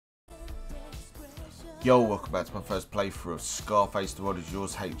Yo, welcome back to my first playthrough of Scarface, The World Is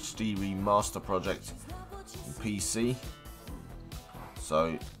Yours HD Remaster project on PC.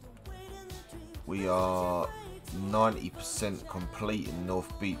 So, we are 90% complete in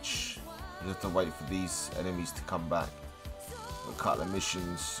North Beach. We have to wait for these enemies to come back. A couple of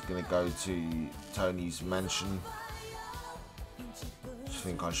missions, gonna go to Tony's mansion. I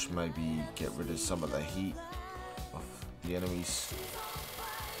think I should maybe get rid of some of the heat of the enemies.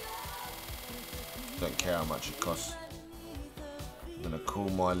 Don't care how much it costs. I'm gonna call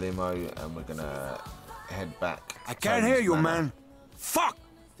my limo and we're gonna head back. I can't hear you, man. Fuck!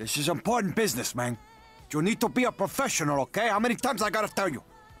 This is important business, man. You need to be a professional, okay? How many times I gotta tell you?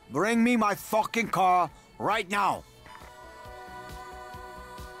 Bring me my fucking car right now.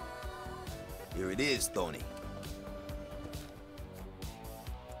 Here it is, Tony.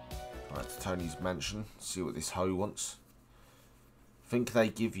 Alright, to Tony's mansion. See what this hoe wants. Think they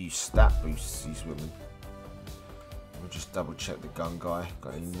give you stat boosts, these women. We'll just double check the gun guy.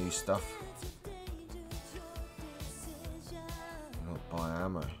 Got any new stuff? Not buy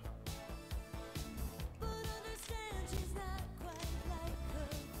ammo.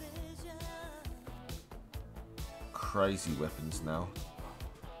 Crazy weapons now.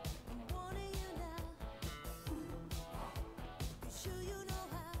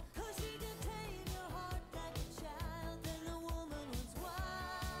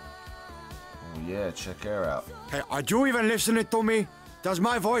 Yeah, check her out. Hey, are you even listening to me? Does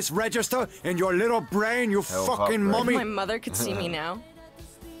my voice register in your little brain, you fucking mummy? My mother could see me now.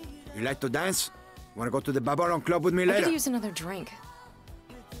 You like to dance? Wanna go to the Babylon Club with me I later? could use another drink.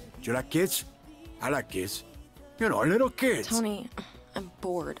 Do you like kids? I like kids. You know, little kids. Tony, I'm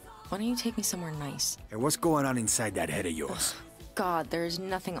bored. Why don't you take me somewhere nice? Hey, what's going on inside that head of yours? God, there's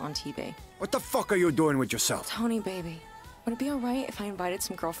nothing on TV. What the fuck are you doing with yourself? Tony, baby, would it be alright if I invited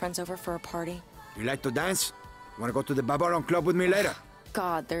some girlfriends over for a party? You like to dance? Wanna go to the Babylon Club with me later?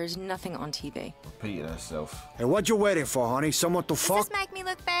 God, there's nothing on TV. Repeating herself. Hey, what you waiting for, honey? Someone to fuck? Does this make me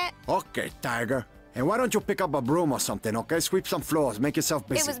look fat? Okay, Tiger. And why don't you pick up a broom or something, okay? Sweep some floors, make yourself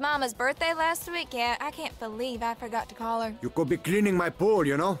busy. It was Mama's birthday last week, yeah. I can't believe I forgot to call her. You could be cleaning my pool,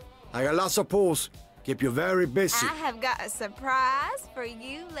 you know? I got lots of pools. Keep you very busy. I have got a surprise for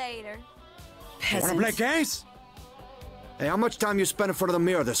you later. Wanna play games? Hey, how much time you spent in front of the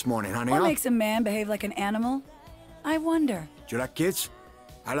mirror this morning, honey? What huh? makes a man behave like an animal? I wonder. Do you like kids?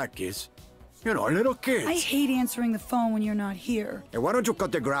 I like kids. You know, little kids. I hate answering the phone when you're not here. Hey, why don't you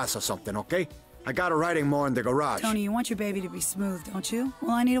cut the grass or something, okay? I got a riding mower in the garage. Tony, you want your baby to be smooth, don't you?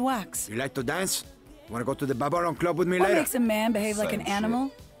 Well, I need a wax. You like to dance? Wanna go to the Babylon Club with me What later? makes a man behave like an Same shit.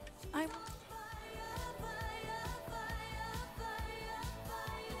 animal?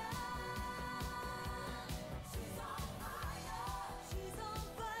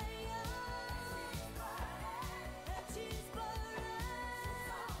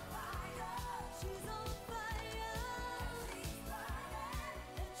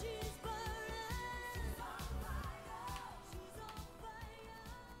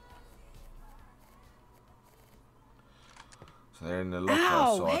 So they're in the lockout,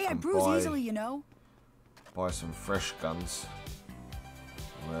 Ow! so Hey, I can bruise buy, easily, you know. buy some fresh guns.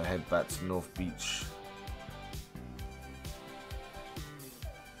 I'm gonna head back to North Beach.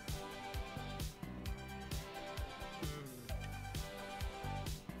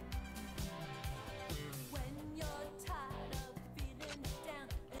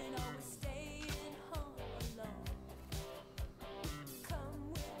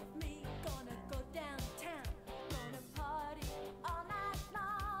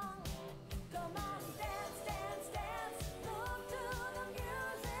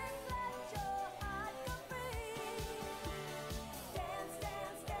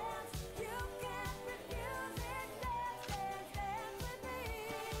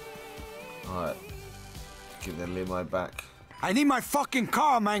 Alright, give the limo back. I need my fucking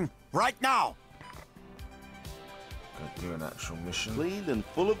car, man. Right now. Go do an actual mission. Clean and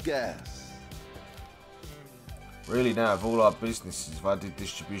full of gas. Really now, of all our businesses, if I did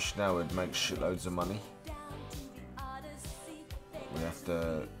distribution now, we'd make shitloads of money. We'd have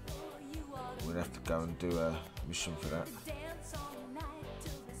to go and do a mission for that.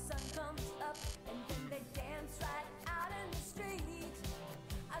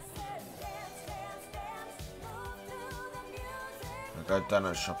 I'll go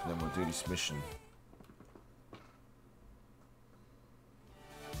donut shop and then we'll do this mission.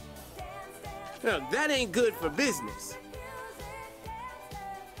 Now, that ain't good for business.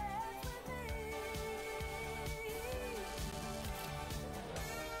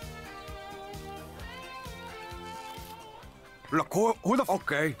 Look, who the...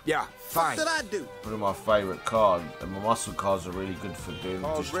 Okay, yeah, fine. What did I do? One of my favourite cars, and my muscle cars are really good for doing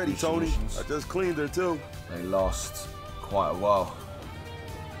Car's ready, distribution Tony. missions. I just cleaned her, too. They last quite a while.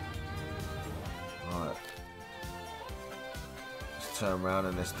 Alright. Let's turn around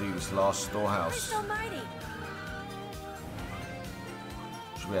and let's do this last storehouse.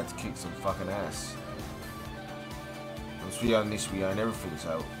 Should be able to kick some fucking ass. Once we own this, we own everything,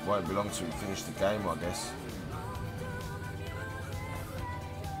 so it won't be long till we finish the game, I guess.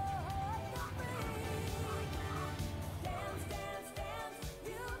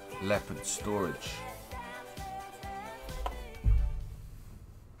 Leopard storage.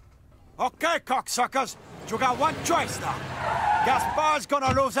 Okay, cocksuckers, you got one choice now. Gaspar's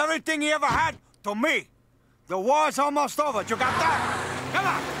gonna lose everything he ever had to me. The war's almost over, you got that? Come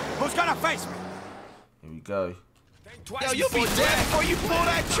on, who's gonna face me? Here we go. Yo, you'll be dead before you pull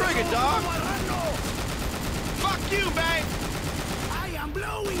that trigger, dog. Fuck you, man. I am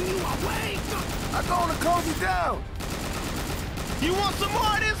blowing you away. I'm gonna close you down. You want some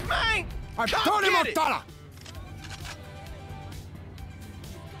more of this, man? I'm Come Tony get it. Montana.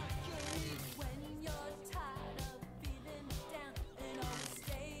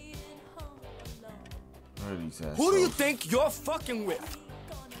 Where are these assholes? Who do you think you're fucking with?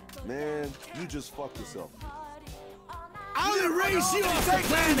 Man, you just fucked yourself. I'll erase you off the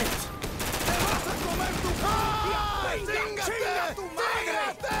planet. Go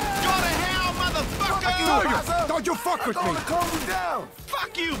to hell, motherfucker! Don't you fuck with me. Calm you down.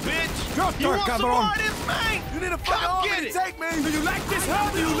 Fuck you, bitch. Your You turn, want some Cameron. more of this, man? You need to fucking Come get it. Take me. Do you like this,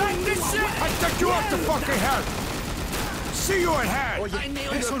 huh? Do you like this shit? I take you off to fucking hell. See you in hell.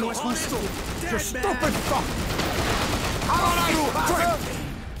 Eso no es justo. You stupid fuck. How are you?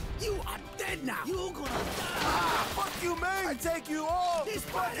 You are dead now. You gonna die. Fuck you, man. I take you off. This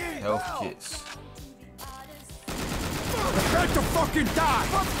fucking Health kits. Prepare to fucking die.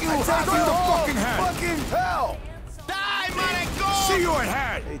 Fuck you. I take you to fucking hell. Fucking hell. Die, man, and go. See you in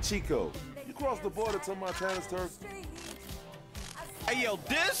hell. Hey, Chico, you crossed the border to Montana's turf? Hey, yo,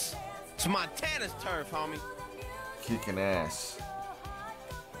 this is Montana's turf, homie. Kicking ass.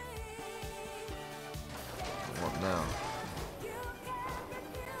 What now?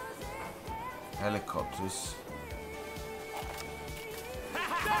 Helicopters.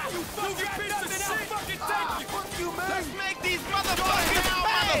 Fuck you, man. Let's make these motherfuckers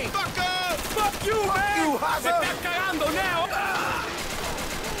pay. Motherfucker. Fuck you, man. You, Me Haza. estás cagando now.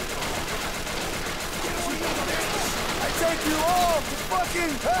 I take you all to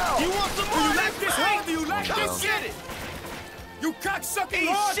fucking hell. You want some Do you like this, huh? Do you like Come this? Get it. You cocksucking Eat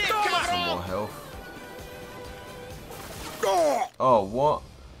hard shit, dog. come Some more health. Oh, what?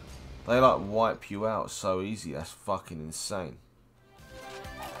 They like wipe you out so easy. That's fucking insane.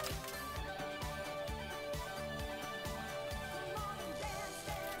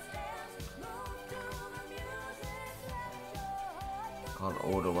 Can't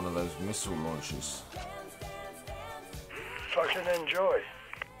order one of those missile launchers. Fucking enjoy.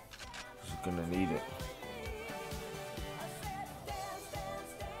 Just gonna need it.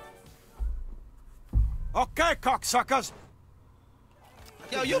 Okay, cocksuckers.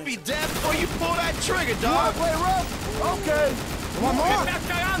 Yo, you'll be dead before you pull that trigger, dog. Play rough? Okay. One Me more. estás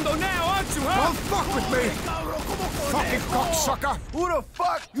cagando now, aren't you, huh? Don't fuck with me. Fucking cocksucker. Who the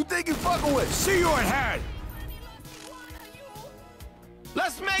fuck you think you fucking with? See you in hell.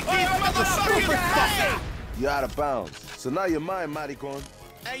 Let's make these motherfuckers pay. You're out of bounds. So now you're mine, maricon.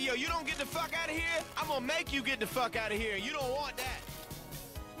 Hey, yo, you don't get the fuck out of here, I'm gonna make you get the fuck out of here. You don't want that.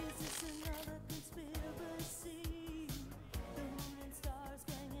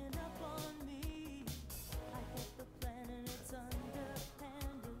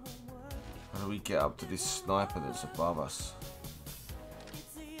 How do we get up to this sniper that's above us?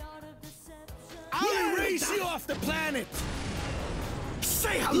 I'll erase you off the planet.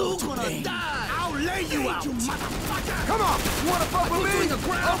 Say hello to me. Die. I'll lay you out, you motherfucker. Come on. You wanna fuck with me? Doing a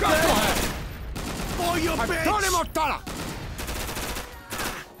ground Go ahead. for your I'm bitch. Tony Montana.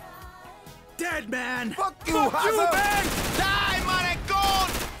 Dead man. Fuck you, Fuck you, Haza. man. Die, man, and gold.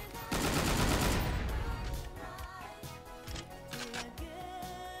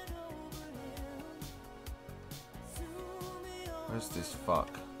 Where's this fuck?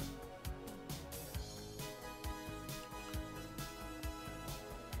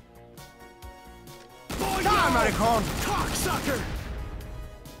 Die, maricon. Cocksucker.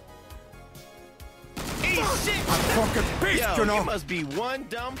 Eat shit. Fucking beast, Yo, you know. you must be one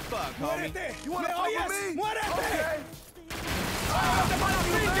dumb fuck, homie. You wanna fuck with me? Okay.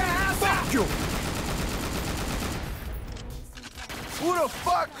 Fuck you. Who the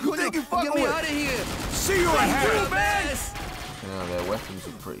fuck you think you fucking with? of here. See you in hell. You know, their weapons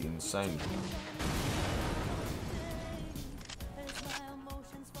are pretty insane.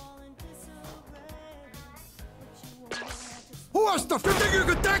 Who else the fuck think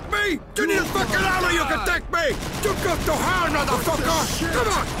you can take me? You need a fucking armor you can take me! You go to hell, motherfucker! Come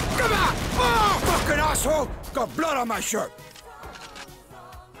on! Come on! Oh, fucking asshole! Got blood on my shirt!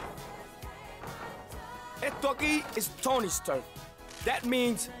 Esto aquí is Tony's turf. That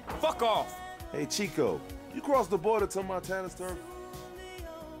means fuck off. Hey, Chico, you crossed the border to Montana's turf?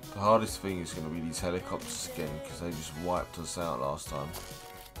 The hardest thing is going to be these helicopters again, because they just wiped us out last time.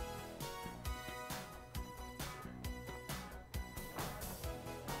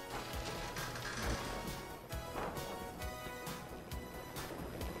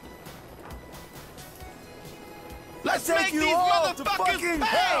 Let's take these motherfuckers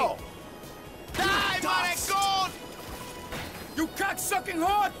hell! Die, maricón! You cocksucking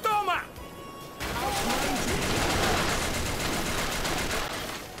whore, toma!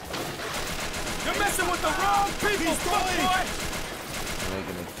 You're messing with the wrong people, fuckboy! They're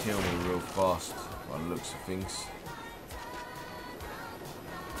going to kill me real fast, by the looks of things.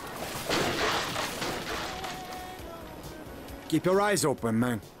 Keep your eyes open,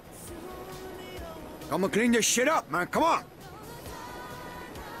 man. Come and clean this shit up, man. Come on!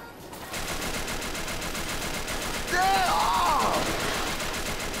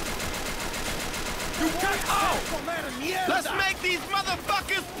 You cocksucking! Let's make these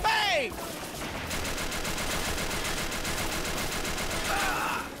motherfuckers pay!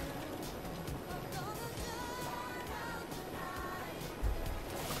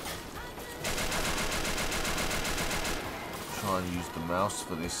 Try and use the mouse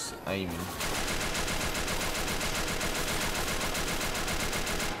for this aiming.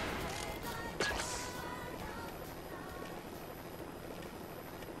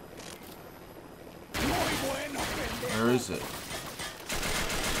 Where is it?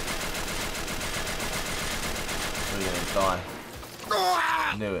 We're gonna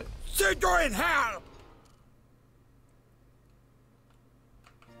die. Knew it. Sit you in hell!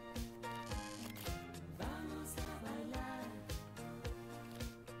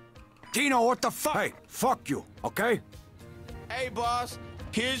 Tino, what the fuck? Hey, fuck you, okay? Hey, boss,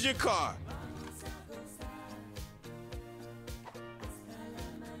 here's your car.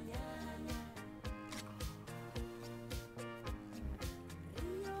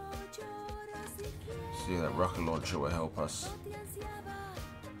 See, that rocket launcher will help us.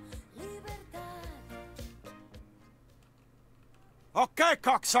 Okay,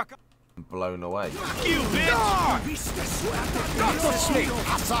 cocksucker. Blown away. Fuck you, bitch! Not the sneak,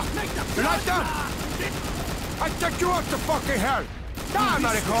 Hassa! You like that? I take you up to fucking hell! Die,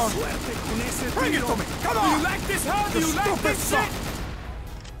 maricon! Bring it to me! Come on! Do you like this, huh? Do you like this shit?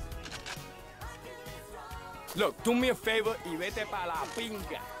 Look, do me a favor y vete pa' la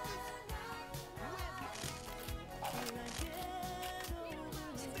pinga.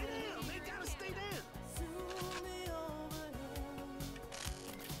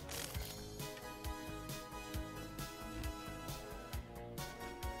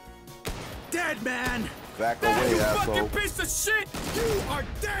 Dead, man! Back You away, fucking asshole. piece of shit! You are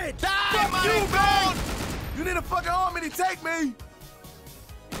dead! Die, Fuck you, maricón! You need a fucking army to take me!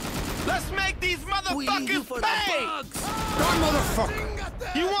 Let's make these motherfuckers pay! Die,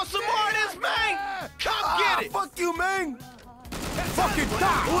 motherfucker! You want some more of this, man? Come get it! Fuck you, man! Fucking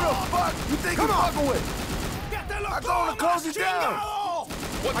die! Who the fuck you think Come you're on. fucking with? I'm gonna close it down!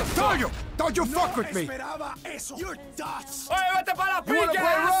 What the I told you! Don't you fuck with me! You're dust! Oye, vete pa' la You wanna pinga,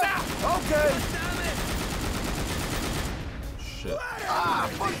 play rough? raza! Okay. Shit. Ah,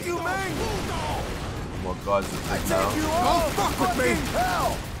 fuck you, man! More guys are I dead take now. you all Don't fuck with me. fucking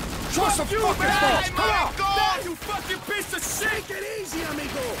hell! Show some you, fucking man! balls! Come on! Die, you fucking piece of shit! Take it easy,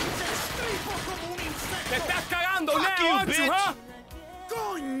 amigo! Te estás cagando Fuck now, you, aren't you, bitch. huh?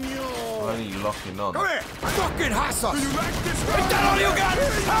 Why are you locking on? Come here! Fucking Hassa! You like this, Is that all you got?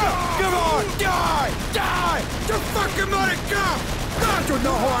 Come on! Die! Die! You fucking maricon! Don't you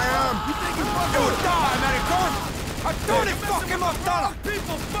know who I am? You think you die, maricon! I'm Tony fucking Montana!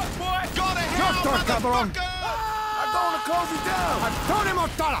 People, fuck, boy! Go to Your hell, turn, Cameron. motherfucker! I'm gonna close it down! I'm Tony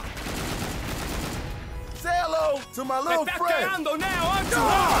Montana! Say hello to my Te little estás friend! cagando now, aren't you, Come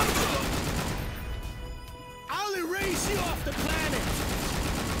huh? on! I'll erase you off the planet!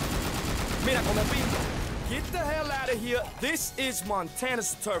 Mira, come pingo. Get the hell out of here. This is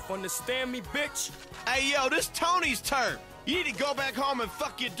Montana's turf, understand me, bitch? Hey, yo, this Tony's turn. You need to go back home and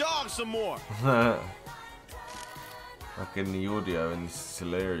fuck your dog some more. Fucking the audio and this is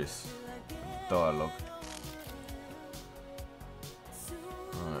hilarious. The dialogue.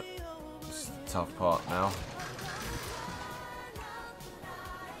 Alright. This is the tough part now.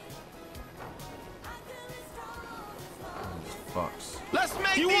 fucks. Let's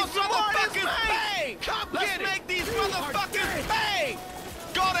make these motherfuckers pay! Let's make these motherfuckers pay!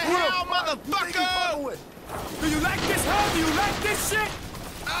 Go to hell, motherfucker! Do you like this, huh? Do you like this shit?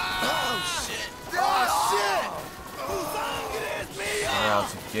 Oh, shit! Oh, shit! I don't know how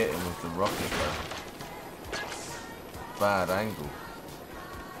to get him with the rocket though. Bad angle.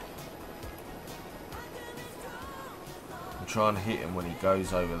 I'm trying to hit him when he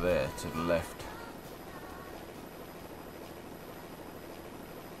goes over there to the left.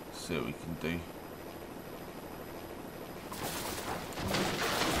 See what we can do.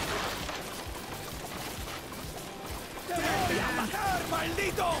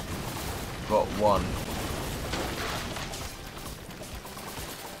 Got one.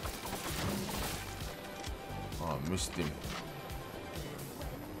 Oh, I missed him.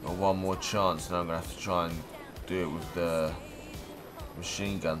 Got one more chance, and I'm gonna have to try and do it with the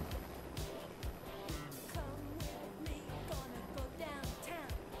machine gun.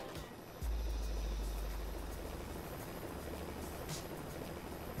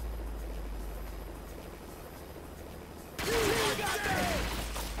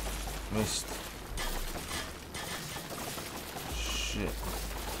 Missed. Shit.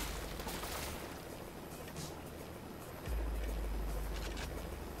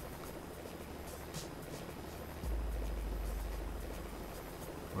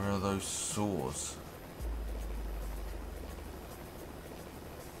 Where are those saws?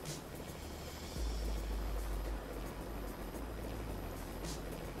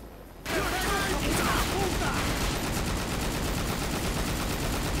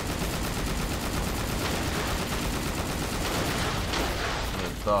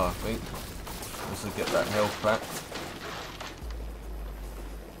 I think. Also get that health back.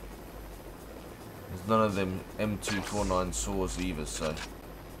 There's none of them M249 saws either, so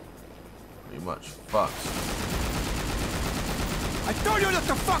pretty much fucked. I told you not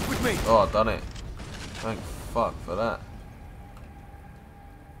to fuck with me! Oh, I done it. Thank fuck for that.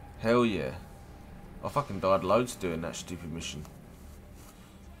 Hell yeah. I fucking died loads doing that stupid mission.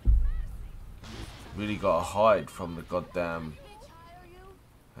 Really gotta hide from the goddamn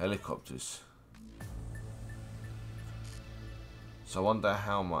helicopters. So I wonder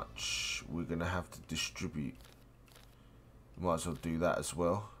how much we're gonna have to distribute. Might as well do that as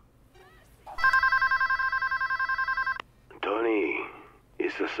well. Tony,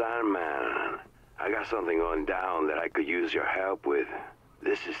 it's the Sandman. I got something on down that I could use your help with.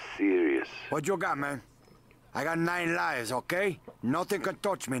 This is serious. What you got, man? I got 9 lives, okay? Nothing can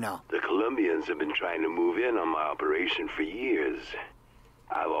touch me now. The Colombians have been trying to move in on my operation for years.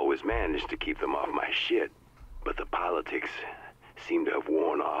 I've always managed to keep them off my shit, but the politics seem to have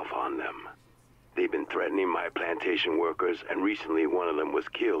worn off on them. They've been threatening my plantation workers, and recently one of them was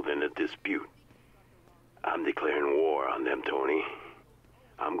killed in a dispute. I'm declaring war on them, Tony.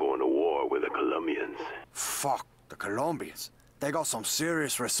 I'm going to war with the Colombians. Fuck, the Colombians. They got some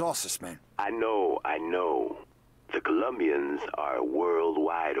serious resources, man. I know. The Colombians are a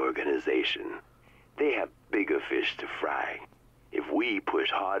worldwide organization. They have bigger fish to fry. If we push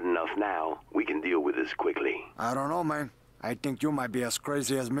hard enough now, we can deal with this quickly. I don't know, man. I think you might be as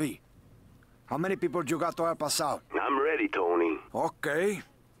crazy as me. How many people you got to help us out? I'm ready, Tony. Okay.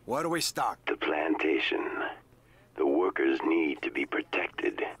 Where do we start? The plantation. The workers need to be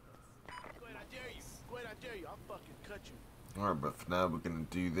protected. Alright, but for now we're gonna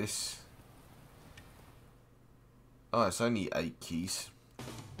do this. Oh, it's only 8 keys.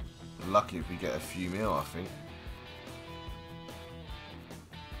 We're lucky if we get a few mil, I think.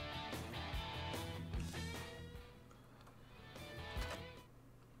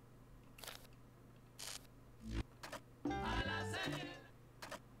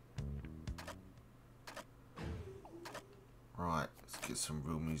 Right, let's get some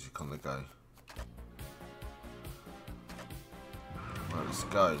real music on the go. Right, let's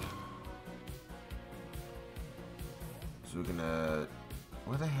go. So we're gonna...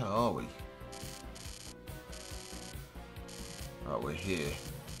 Where the hell are we? Right, we're here.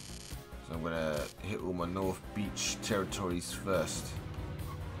 So I'm gonna hit all my North Beach territories first.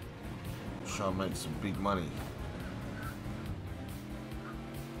 Try and make some big money.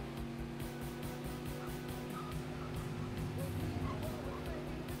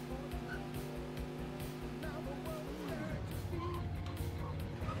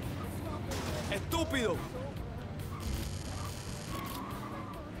 Estúpido!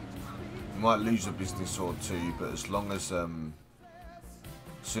 We might lose a business or two, but as long as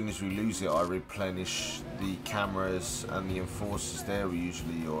soon as we lose it, I replenish the cameras and the enforcers there, we're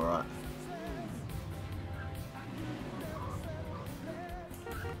usually alright.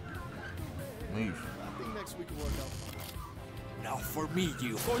 Move. I think next week will work out fine. Now for me,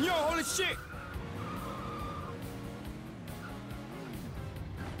 you. Coño, holy shit!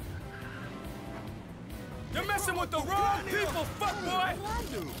 You're messing with the wrong people, fuckboy!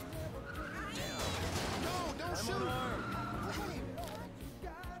 No, don't shoot.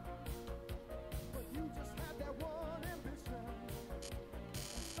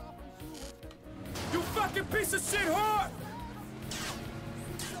 You fucking piece of shit whore!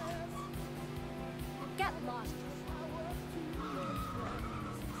 Get lost.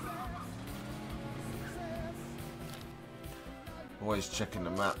 Always checking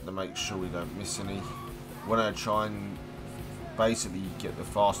the map to make sure we don't miss any. When I try and basically get the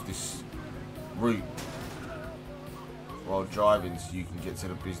fastest route while driving so you can get to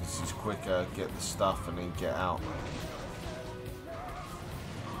the businesses quicker, get the stuff and then get out.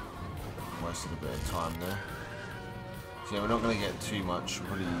 Wasted a bit of time there. So yeah, we're not going to get too much. We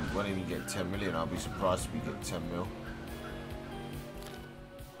probably won't even get 10 million. I'll be surprised if we get 10 mil.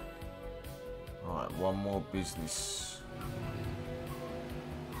 Alright, one more business.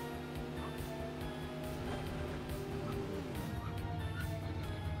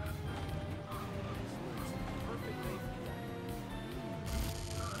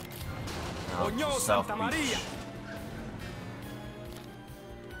 Coño, Santa Maria!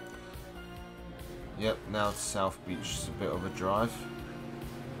 Yep, now to South Beach. It's a bit of a drive.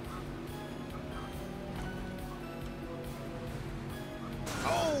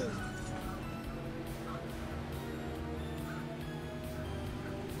 Oh!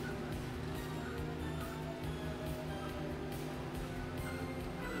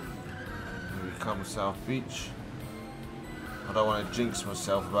 Here we come, South Beach. I don't want to jinx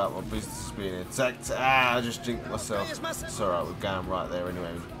myself about my business being attacked. Ah, I just jinxed myself. It's alright, we're going right there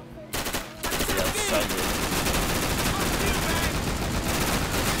anyway.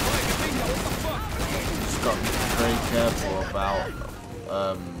 Just got to be very careful about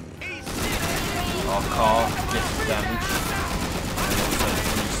our car getting damaged and also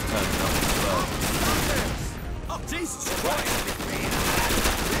police turning up as well. Oh, Jesus Christ!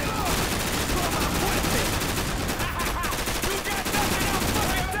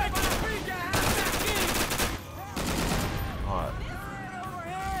 Alright.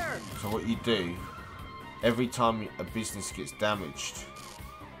 So what you do, every time a business gets damaged,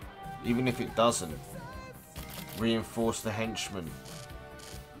 even if it doesn't, reinforce the henchman.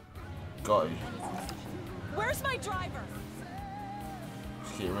 Got you. Where's my driver?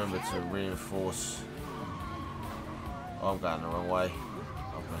 Just keep remember to reinforce. Oh, I'm going the wrong way.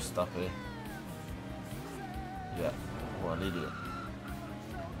 I've messed up here. Yeah, what an idiot.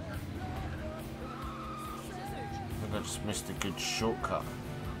 I think I just missed a good shortcut.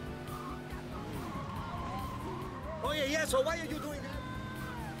 Oh yeah, so why are you doing that?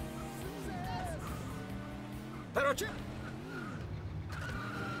 Pero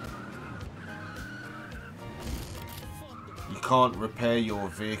You can't repair your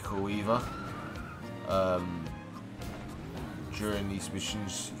vehicle either. During these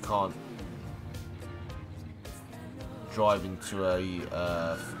missions, you can't drive into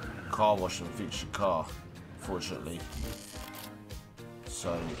a car wash and fix your car, fortunately.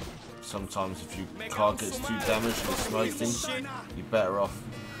 So sometimes if your car gets too damaged and it's smoking, you're better off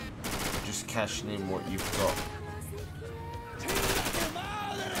just cashing in what you've got.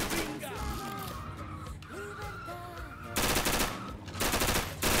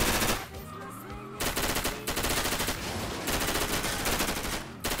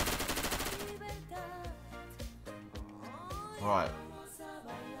 Right,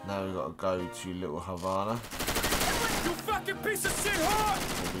 now we've got to go to Little Havana. You fucking piece of shit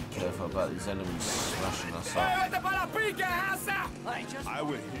whore! Be careful about these enemies smashing us up. I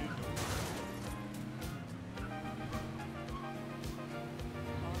will hit.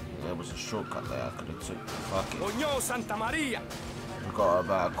 There was a shortcut there I could have took. Fuck it. Coño, Santa Maria! We've got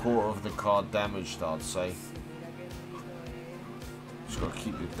about a quarter of the car damaged, I'd say. Just got to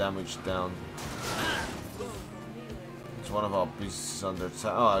keep the damage down. It's one of our businesses under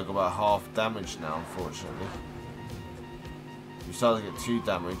attack. Oh, I got about half damage now, unfortunately. If we start to get too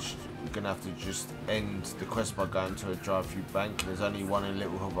damaged, we're going to have to just end the quest by going to a drive-through bank. And there's only one in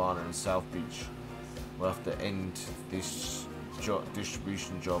Little Havana and South Beach. We'll have to end this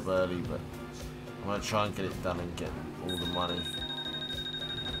distribution job early, but I'm going to try and get it done and get all the money.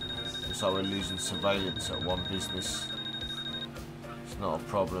 Looks like we're losing surveillance at one business. It's not a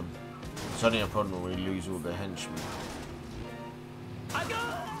problem. It's only a problem when we lose all the henchmen.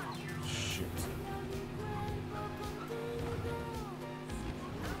 Shit.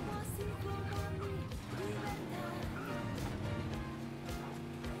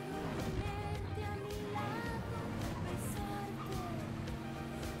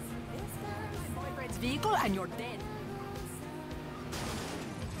 vehicle and you're dead.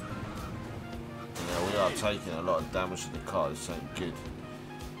 Yeah, we are taking a lot of damage to the car. This ain't good.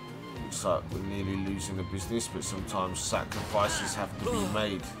 Looks like we're nearly losing the business, but sometimes sacrifices have to be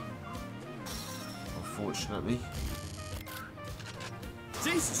made. Unfortunately.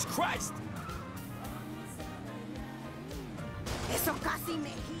 Jesus Christ!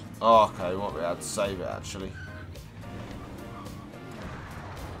 Oh, okay, we won't be able to save it actually.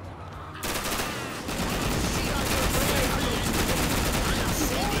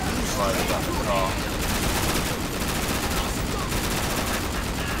 Right about the car.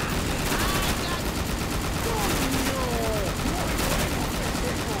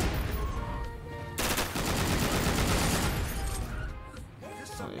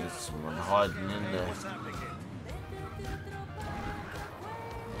 There's someone hiding in there.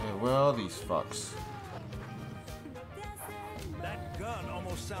 Yeah, where are these fucks? That gun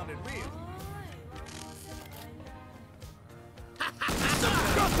almost sounded real.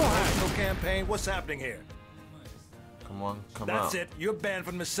 Promotional campaign. What's happening here? Come on, come That's out. it. You're banned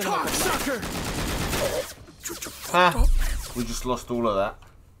from the cinema. Sucker! Ha! We just lost all of that.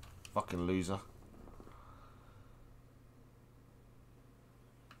 Fucking loser.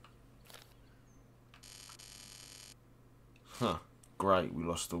 Huh. Great, we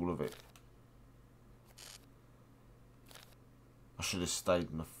lost all of it. I should have stayed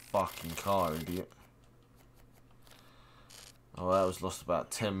in the fucking car, idiot. Oh, that was lost about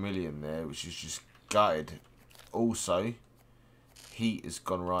 10 million there, which is just gutted. Also, heat has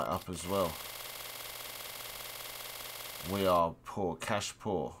gone right up as well. We are poor, cash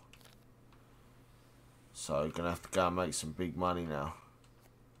poor. So, gonna have to go and make some big money now.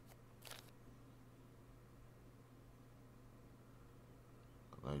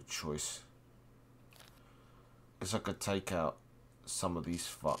 No choice. Guess I could take out some of these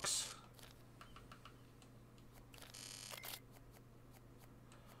fucks.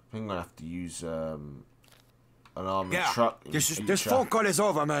 I think I'm gonna have to use an armored truck. This phone call is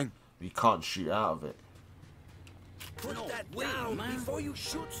over, man. You can't shoot out of it. Put that down before you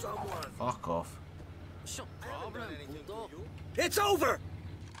shoot someone. Fuck off. It's over.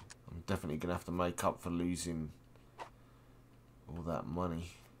 I'm definitely gonna have to make up for losing all that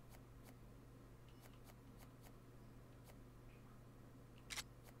money.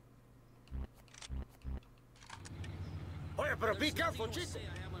 Oh yeah, but be careful, Chico.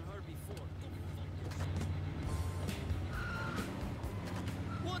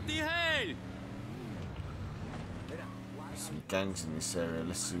 What the hell? Some gangs in this area.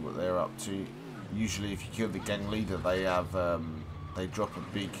 Let's see what they're up to. Usually, if you kill the gang leader, they have they drop a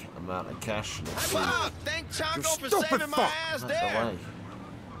big amount of cash. Let's see. Thank Chaco for saving my ass there. Away.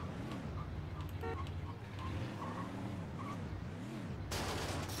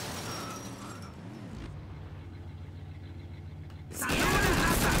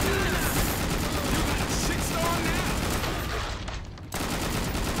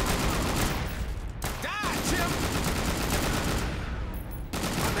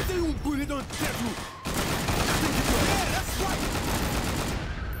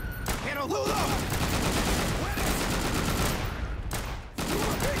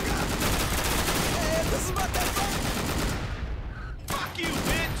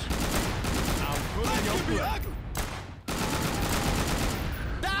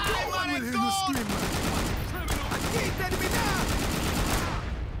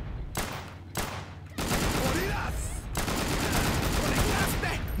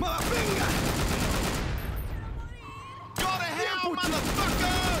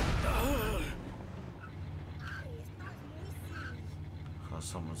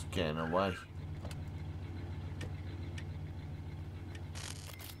 Someone's getting away.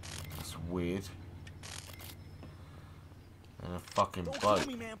 That's weird. And a fucking boat. Don't kill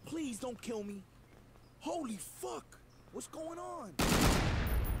me, man. Please don't kill me. Holy fuck. What's going on?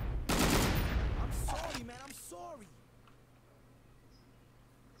 I'm sorry, man. I'm sorry.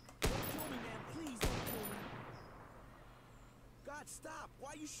 Don't kill me, man. Please don't kill me. God, stop.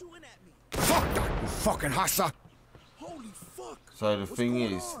 Why are you shooting at me? Fuck that, you fucking hassa! Holy fuck. So the thing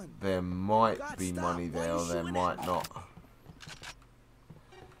is, there might be money there or there might not.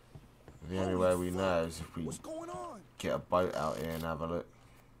 The only way we know is if we get a boat out here and have a look.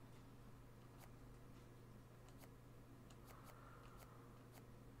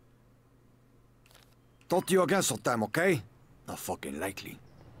 Talk to you again sometime, okay? Not fucking likely.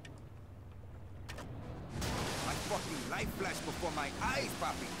 My fucking life flashed before my eyes,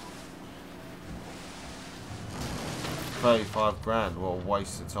 Papi. 35 grand, what a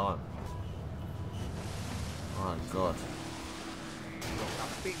waste of time. My God.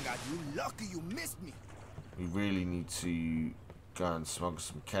 You lucky you missed me. We really need to go and smuggle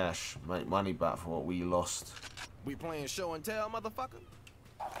some cash, make money back for what we lost. We playing show and tell, motherfucker?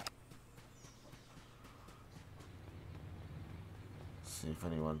 See if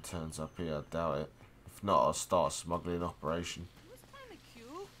anyone turns up here. I doubt it. If not, I'll start a smuggling operation. He was kind of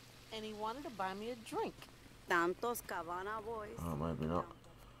cute, and he wanted to buy me a drink. Tantos Cabana boys. Oh, maybe not.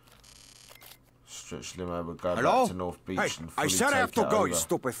 Stretch limo, but go Hello? back to North Beach Hey, and fully I said I have to take it go, over. you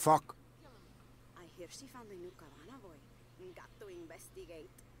stupid fuck. I hear she found a new Cabana boy. Got to investigate.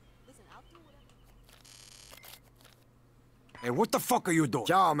 Listen, I'll do whatever. Hey, what the fuck are you doing?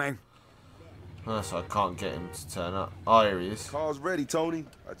 Ciao, man. Oh, so I can't get him to turn up. Oh, here he is. Car's ready, Tony.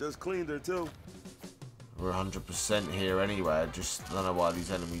 I just cleaned her, too. We're 100% here anyway. I just don't know why these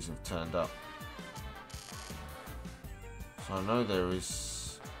enemies have turned up. So I know there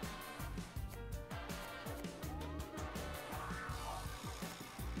is...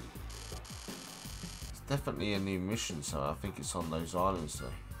 It's definitely a new mission, so I think it's on those islands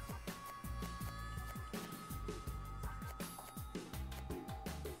though.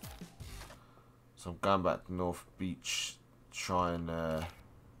 So I'm going back to North Beach, try and,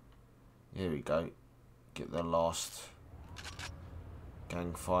 here we go, get the last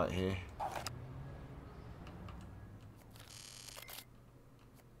gang fight here.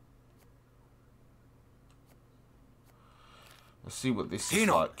 Let's see what this is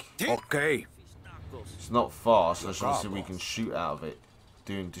like. Okay. It's not far, so let's see if we can shoot out of it,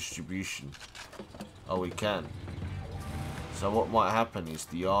 doing distribution. Oh, we can. So what might happen is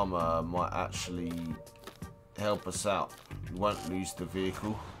the armor might actually help us out. We won't lose the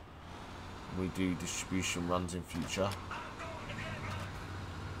vehicle. We do distribution runs in future.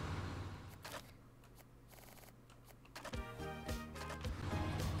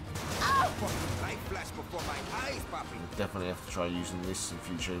 We definitely have to try using this in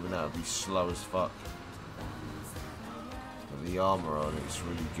future, even though it'll be slow as fuck. But the armor on it's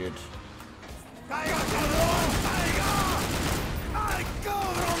really good.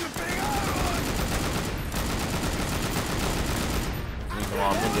 Even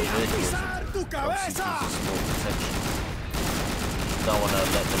while I'm in the vehicle, obviously gives us more protection. Don't want to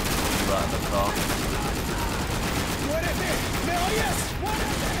let them pull you out of the car.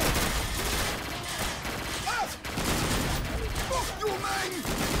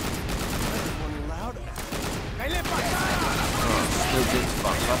 Still gets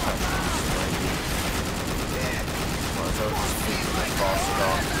fucked up actually. Might as well just keep the bastard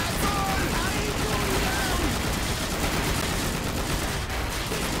on.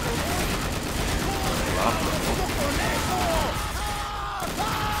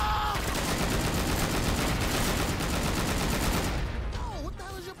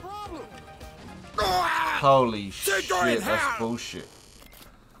 Holy shit, that's bullshit.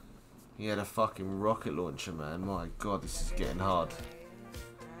 He had a fucking rocket launcher, man. My god, this is getting hard.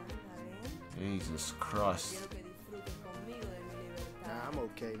 Jesus Christ. I'm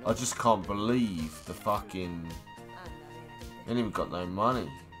okay. I just can't believe the fucking... They ain't even got no money.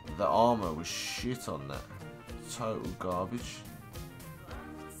 The armor was shit on that. Total garbage.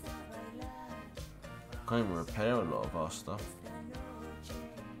 Can't even repair a lot of our stuff.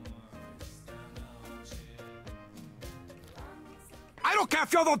 I don't care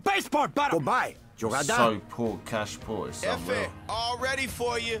if you're the baseball bat. Goodbye. So poor, cash poor, it's unreal. all ready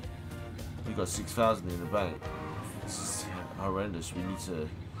for you. We got 6,000 in the bank. This is horrendous. We need to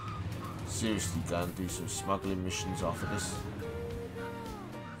seriously go and do some smuggling missions after this.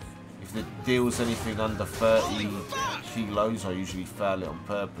 If the deal's anything under 30 kilos, I usually fail it on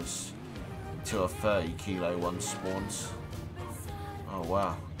purpose until a 30 kilo one spawns. Oh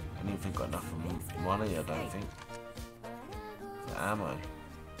wow, I didn't think got enough money, I don't think. For ammo.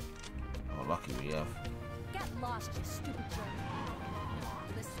 Oh, lucky we have. Get lost, you stupid jerk.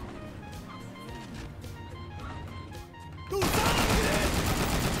 Listen. The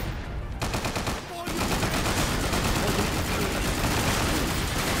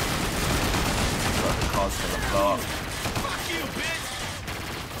car's gonna blow up. Fuck you, bitch!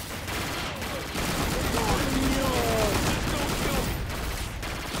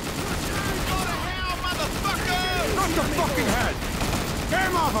 Go to hell, motherfucker! Not the fucking head.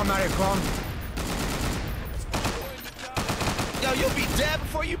 Game over, American. Yo, you'll be dead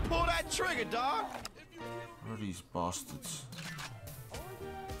before you pull that trigger, dog. Where are these bastards?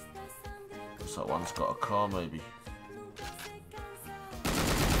 Looks like one's got a car, maybe.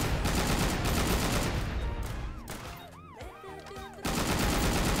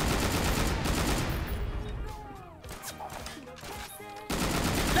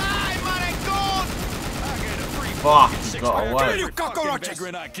 Die, money, gold! I get a free Fuck, he got away. You cockroaches!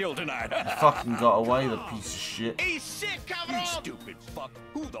 I killed tonight. He fucking got away, the piece of shit. Eat shit, You stupid fuck.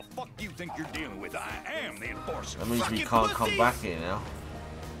 Who the fuck do you think you're dealing with? I am the enforcer. That means we Fucking can't come pussy. back here now.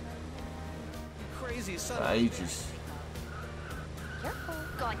 Crazy son For of a- ages. Careful,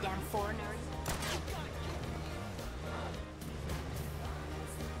 goddamn foreigners.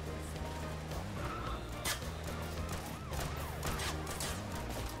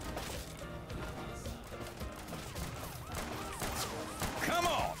 Come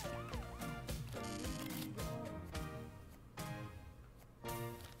on.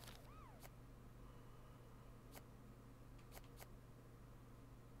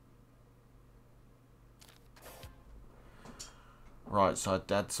 Right, so I'd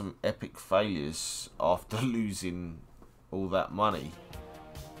had some epic failures after losing all that money.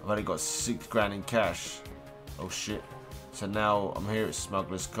 I've only got 6 grand in cash. Oh shit. So now I'm here at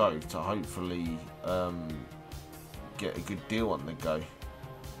Smuggler's Cove to hopefully get a good deal on the go.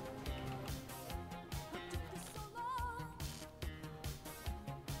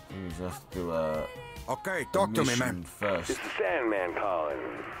 You have to do a Okay, talk to me, mission man. first It's the Sandman calling.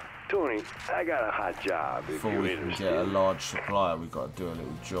 Tony, I got a hot job if before you're we can interested. get a large supplier. We've got to do a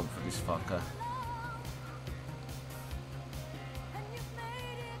little job for this fucker.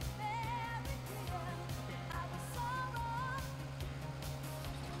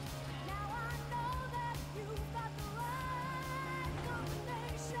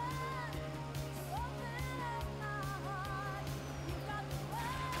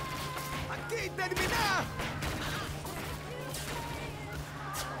 Aquí termina.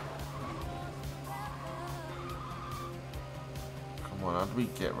 Come on, how do we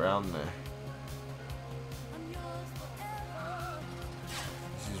get round there?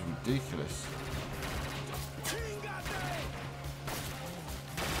 This is ridiculous.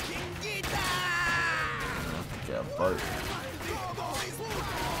 I have to get a boat.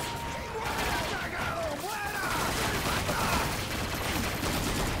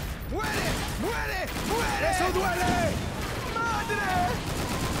 ¡Muere! ¡Muere! ¡Muere! ¡Eso duele! ¡Madre!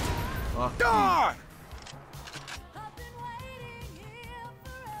 Fuck Die! you.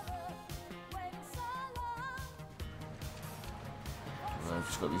 I've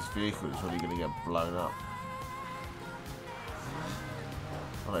just got this vehicle that's probably going to get blown up.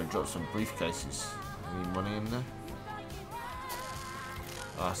 Oh, they dropped some briefcases. Any money in there?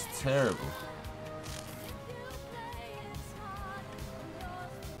 Oh, that's terrible.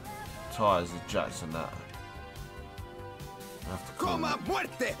 Tires are jacked on that. I have to call ¡Coma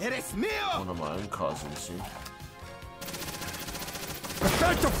muerte! ¡Eres mío! one of my own cars in soon.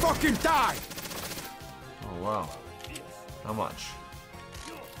 Prepare to fucking die! Oh wow. How much?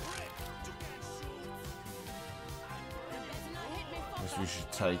 Guess we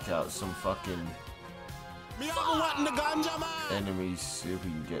should take out some fucking enemies, see if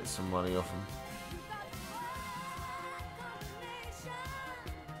we can get some money off them.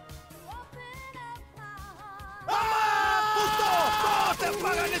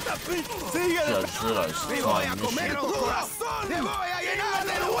 Yeah, I just realised the time mission. ¡Te voy a llenar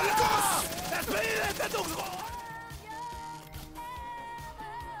de huecos! ¡Despídete tu...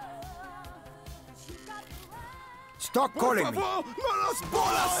 Stop calling me! ¡No los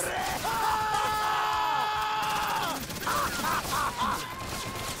bolas!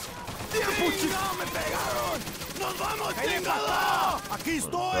 ¡Tiempo, chingado! ¡Me pegaron! ¡Nos vamos, chingado! ¡Aquí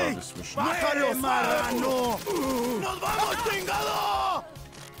estoy! ¡Bájale, marrano! ¡Nos vamos, chingado!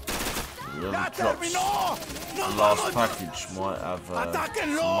 ¡Ya terminó! The ¡Nos last vamos! package might have some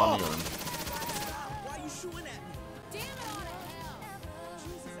 ¡Atáquenlo! money on.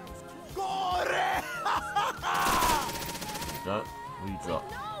 ¡Corre! Go. What you got?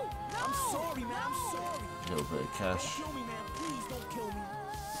 I'm sorry, man. I'm sorry. A little bit of cash. Kill me, man. Please don't kill me.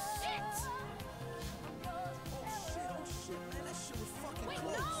 Shit! Oh, shit, man. That shit was fucking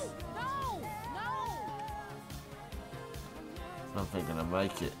close. Nothing gonna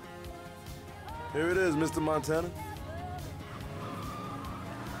make it. Here it is, Mr. Montana.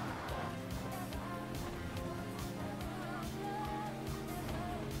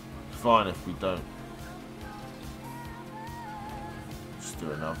 Fine if we don't. Just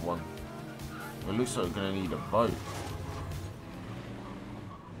do another one. It looks like we're gonna need a boat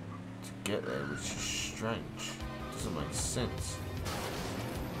to get there, which is strange. Doesn't make sense.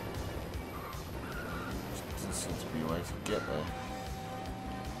 Just doesn't seem to be a way to get there.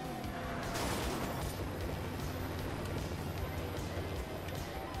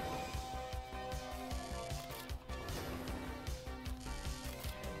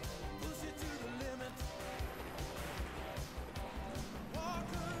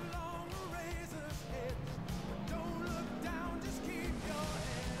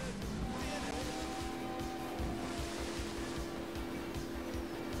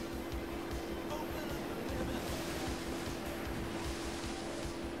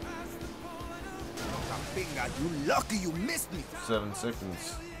 God, you lucky you missed me. 7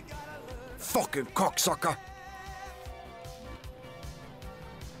 seconds. Fucking cocksucker.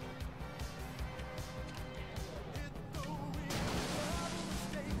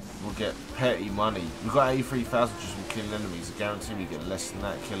 We'll get petty money. We've got 83,000 just from killing enemies. I guarantee we get less than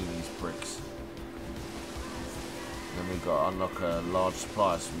that killing these bricks. Then we got to unlock a large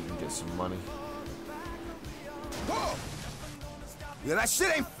supply so we can get some money. Whoa! Yeah, that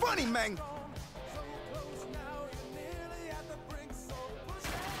shit ain't funny, man.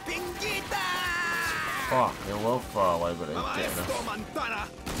 Fuck, they're well far away, but they're getting us.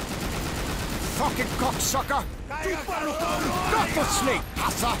 Fucking cocksucker! Got to sleep,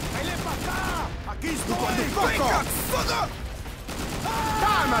 Hassa! Fuck off!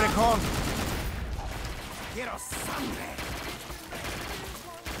 Die, maricon! Quiero sangre!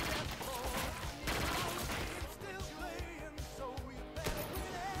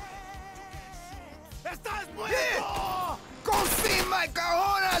 ¡Estás muerto! ¡Confirma,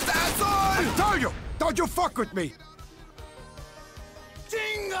 cojones, asshole! I told you! Don't you fuck with me!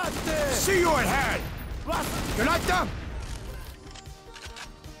 ¡Chingate! See you at hand! You like them?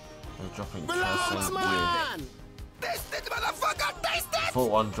 They're dropping casting weird. Taste it, motherfucker! Taste it! I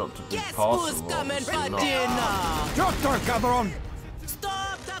thought one dropped a big parcel. Who's coming for not. dinner? Your turn, cabron!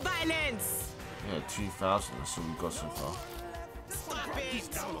 Stop the violence! Yeah, 2,000, that's all we've got so far.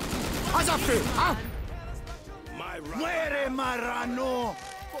 How's that feel, huh? Muere, marrano!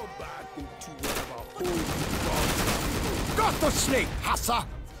 Go back into Got to sleep, Hassa!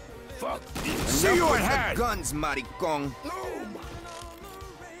 Fuck this. See you at hand! Guns, maricon.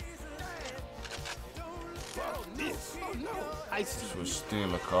 Fuck this. Oh no. I see. So we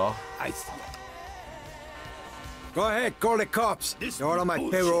steal a car. I see. Go ahead, call the cops. They're all on my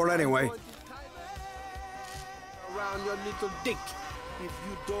payroll anyway. Around your little dick if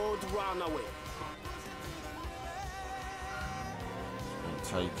you don't run away. And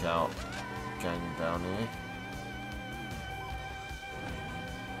take out gang down here.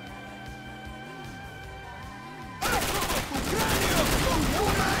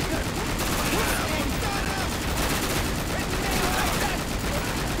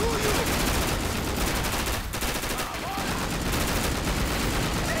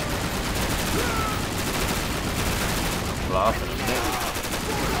 Laughing at me.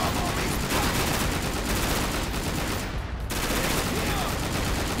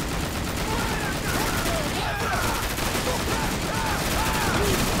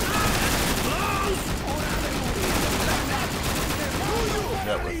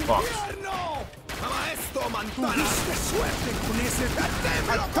 Yeah, we're fucked.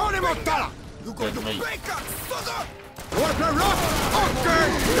 Good meat. Wanna play rough? Okay!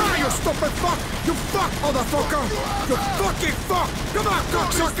 Die, you stupid fuck! You fuck, motherfucker! You fucking fuck! Come on,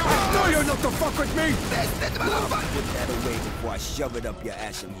 cocksucker! I know you're not to fuck with me! Put that away before I shove it up your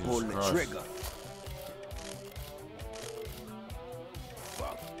ass and pull the trigger.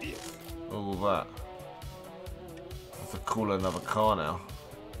 Fuck this. All that. I have to call another car now.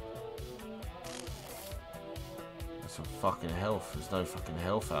 There's some fucking health. There's no fucking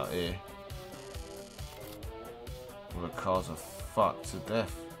health out here. All the cars are fucked to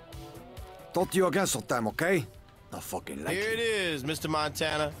death. Talk to you again sometime, okay? I fucking like Here it is, Mr.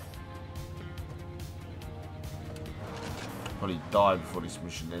 Montana. Probably die before this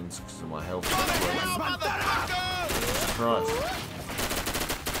mission ends because of my health situation. Jesus Christ.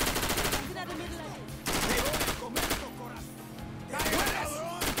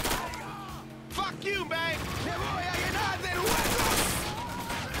 Fuck you, man.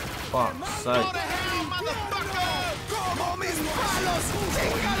 Fuck's sake. Go to hell, motherfucker!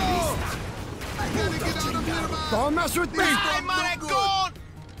 Don't mess with me! Die, maricon!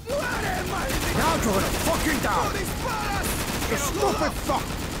 Now you're gonna fucking down! You stupid fuck!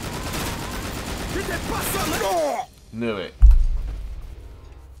 Knew it.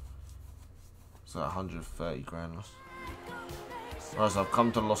 It's like 130 grand loss. Right, so I've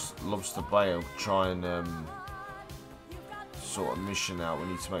come to Lobster Bay. I'll try and sort a mission out. We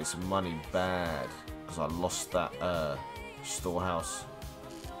need to make some money bad because I lost that storehouse.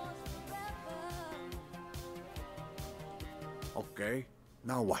 Okay,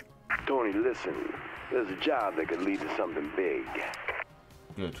 now what? Tony, listen. There's a job that could lead to something big.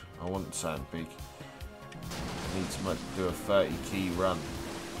 Good. I want something big. I need to do a 30 key run.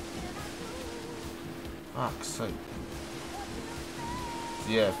 Fuck's sake. So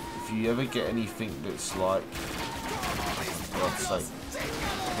yeah, if you ever get anything that's like, for God's sake,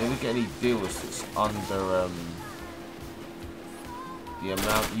 if you ever get any deals that's under the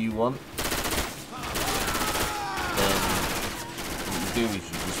amount you want, then what you do is you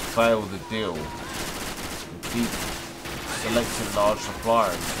just fail the deal and Keep selecting large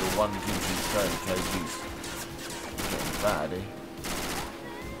supplier until one gives you 30 kgs. Getting bad, eh?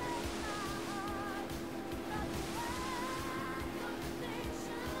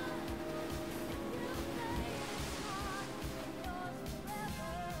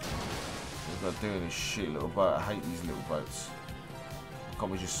 What am I doing this shit little boat? I hate these little boats. Why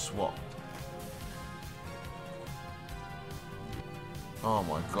can't we just swap? Oh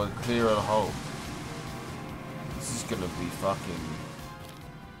my god, clear a hole. This is gonna be fucking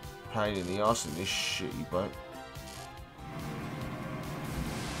pain in the arse in this shitty boat.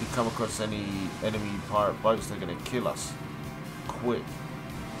 If you come across any enemy pirate boats, they're gonna kill us. Quick.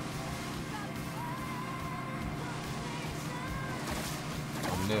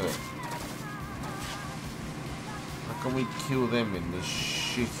 I knew it. How can we kill them in this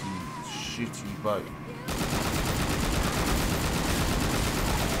shitty boat?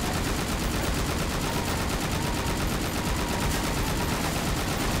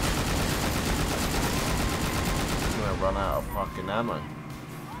 Run out of fucking ammo.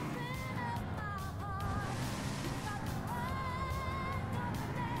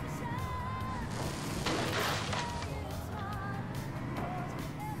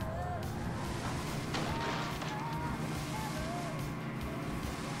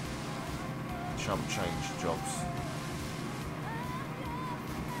 Chump change jobs.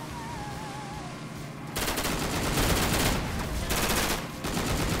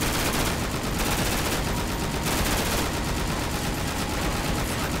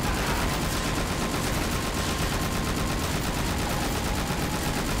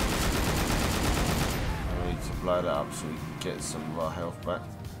 Blow that up so we can get some of our health back.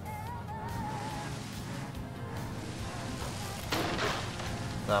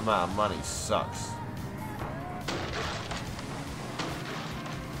 That amount of money sucks.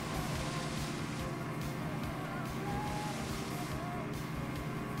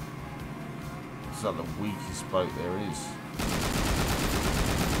 It's like the weakest boat there is.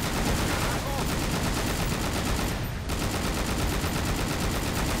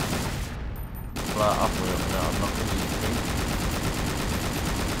 Up with it now, I'm not going to anything.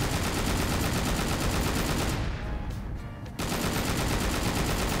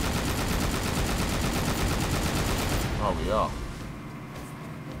 Oh, we are.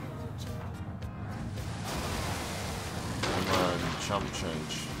 Come on, chump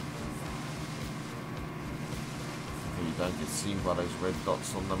change. So you don't get seen by those red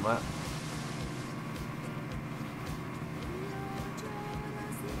dots on the map.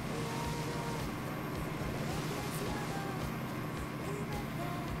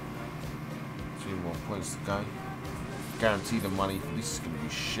 More points to go. Guarantee the money for this is going to be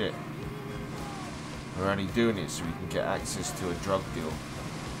shit. We're only doing it so we can get access to a drug deal.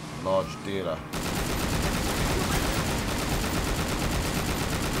 A large dealer.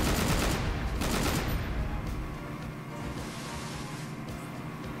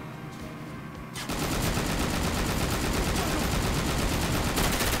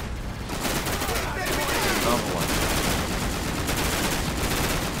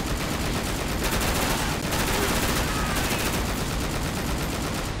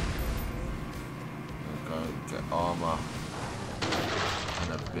 Armor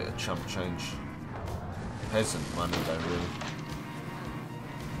and a bit of chump change. Peasant money though, really.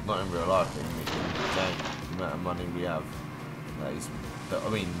 Not in real life, in the game. The amount of money we have, that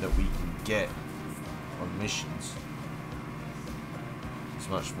we can get on missions. It's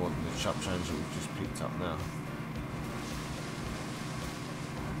much more than the chump change that we've just picked up now.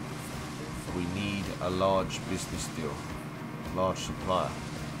 We need a large business deal, a large supplier.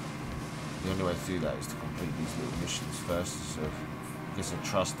 The only way to do that is to complete these little missions first, so I guess a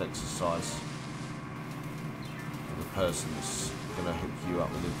trust exercise with the person that's going to hook you up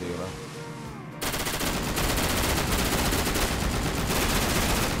with a dealer.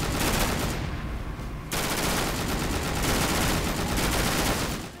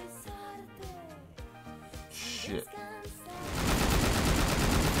 Shit.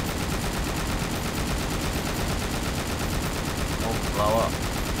 Don't blow up.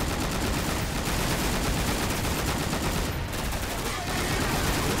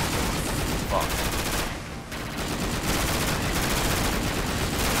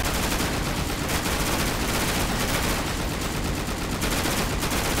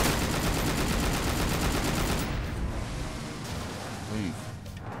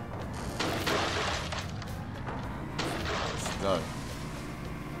 Go.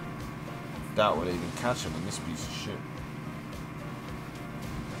 Doubt we'll even catch him in this piece of shit.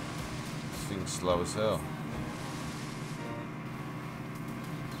 This thing's slow as hell.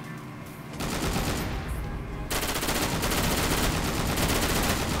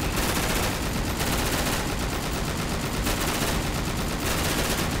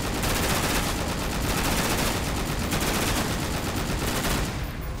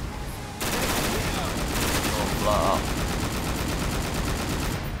 blow up.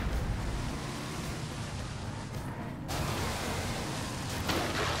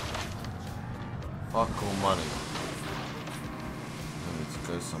 Fuck all money. I need to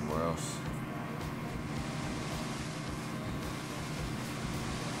go somewhere else.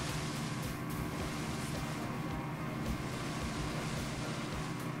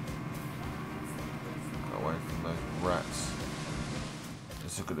 Get away from those rats.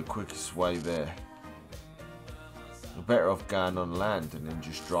 Let's look at the quickest way there. We're better off going on land and then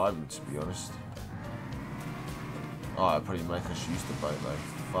just driving, to be honest. Oh, it'd probably make us use the boat though.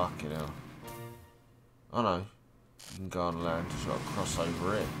 Fucking hell. Oh no, you can go on land, just gotta cross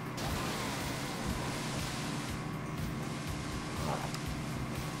over it. Right.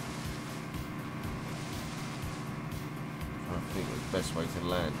 Trying to think of the best way to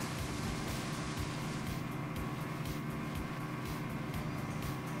land.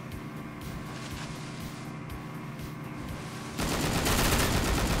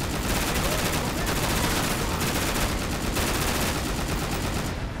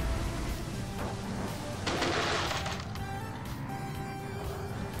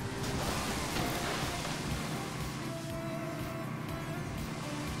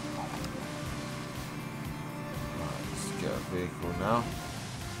 Vehicle now.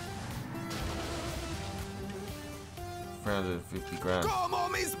 350 grand.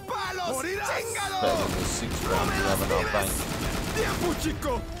 It's better than the 6 grand we have in our bank.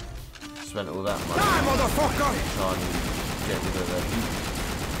 Spent all that money trying to get rid of the heat.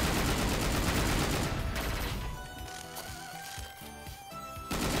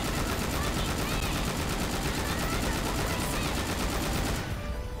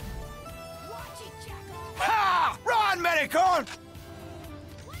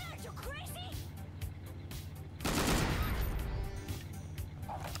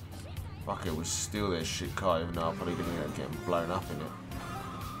 Fuck it, we steal their shit car even though I'm probably gonna end up getting blown up in it.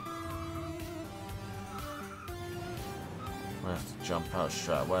 We have to jump out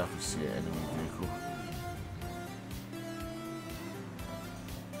straight away if we see an enemy vehicle.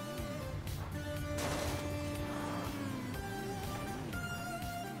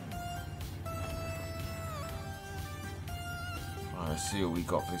 Right, let's see what we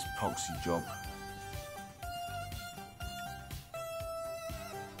got for this poxy job.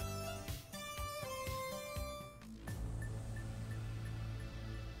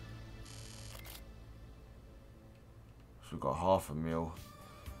 We've got $500,000.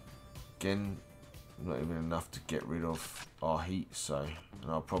 Again, not even enough to get rid of our heat, so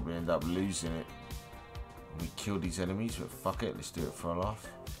and I'll probably end up losing it. We kill these enemies, but fuck it, let's do it for a laugh.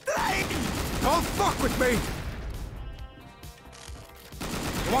 Don't fuck with me!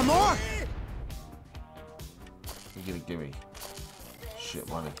 You want more? You're gonna give me shit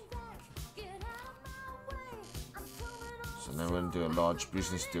money. So now we're gonna do a large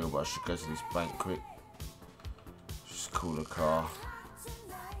business deal, but I should go to this bank quick. Call a car.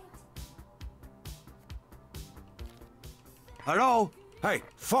 Hello? Hey,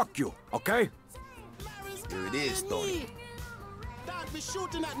 fuck you, okay? Here it is, Tony. Don't be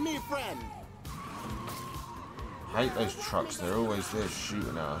shooting at me, friend. Hate those trucks, they're always there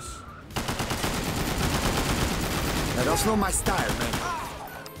shooting at us. Hey, that's not my style, man.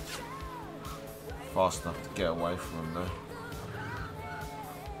 Fast enough to get away from them though.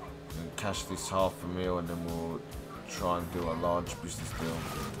 And cash this $500,000 and then we'll try and do a large business deal.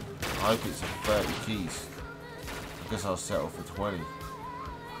 I hope it's 30 keys. I guess I'll settle for 20.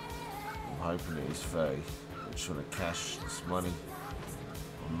 I'm hoping it is 30. I'm just trying to cash this money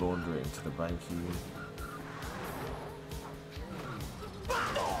or launder it into the bank even.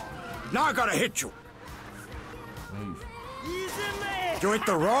 Now I gotta hit you. Move. You hit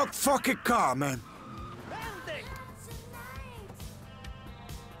the wrong fucking car, man.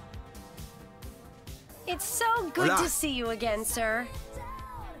 It's so good to see you again, sir.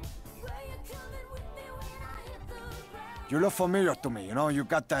 You look familiar to me, you know? You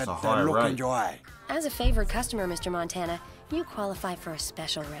got that look in your eye. As a favored customer, Mr. Montana, you qualify for a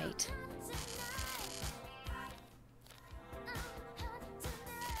special rate.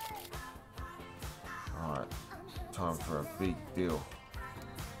 Alright, time for a big deal.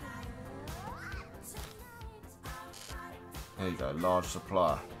 There you go, large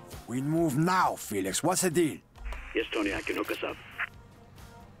supplier. We move now, Felix. What's the deal? Yes, Tony, I can hook us up.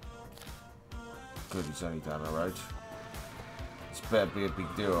 Good, he's only down the road. This better be a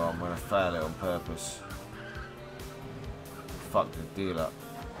big deal or I'm going to fail it on purpose. Fuck the deal up.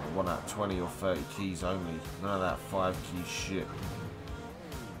 I want out 20 or 30 keys only. None of that 5 key shit.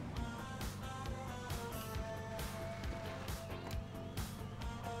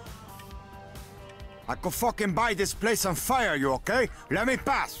 I could fucking buy this place on fire, you okay? Let me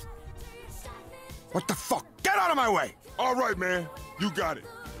pass. What the fuck? Get out of my way! All right, man. You got it.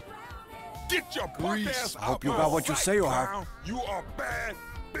 Get your punk ass I hope out you my got what you sight, say you have. clown. You are bad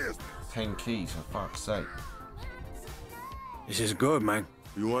business. 10 keys, for fuck's sake. This is good, man.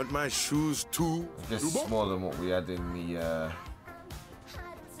 You want my shoes too? I guess it's more than what we had in the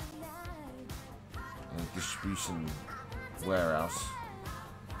distribution warehouse.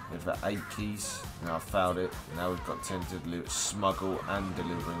 We have 8 keys. Now I found it. Now we've got 10 to smuggle and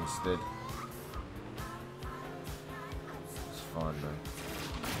deliver instead. It's fine though.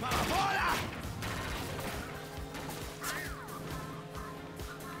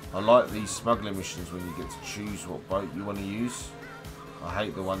 I like these smuggling missions when you get to choose what boat you want to use. I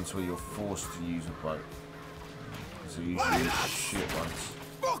hate the ones where you're forced to use a boat. Because they're usually shit ones.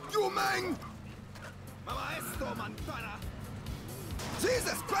 Fuck you, man!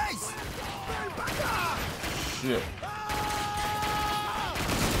 Jesus Christ! Shit.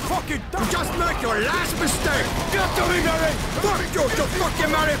 Fuck it! You just make your last mistake! Get to me, Mary! Fuck you, you fucking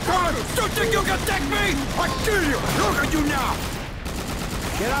American! You think you can take me? I'll kill you! Look at you now!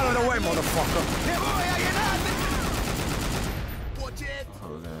 Get out of the way, motherfucker! I thought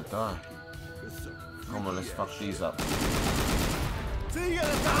we were gonna die. Come on, let's fuck these up.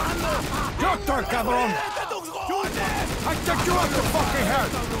 Your turn, cabrón! I take you out the fucking head!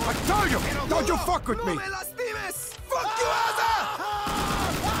 I tell you! Don't you fuck with me! Fuck you, Asa!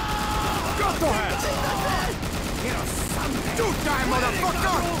 Got to head! You die,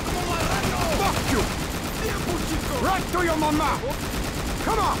 motherfucker! Fuck you! Right to your mama!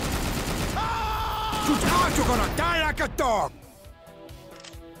 Come on! Shoot out, you're gonna die like a dog!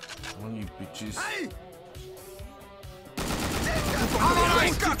 Come on, you bitches.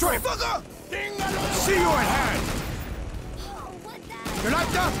 See you in hand! You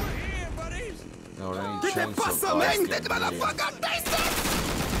like that? No, I need chainsaw guys.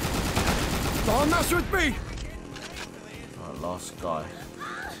 Don't mess with me! Alright, last guy.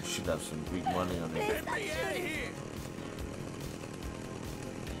 He should have some big money on him. I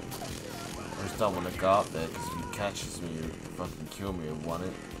just don't want to go up there because if he catches me, he'll fucking kill me and won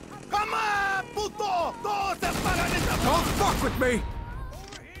it. Come on, puto! Don't fuck with me!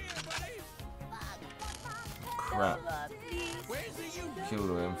 Crap.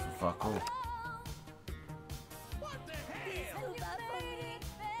 Killed him for fuck all.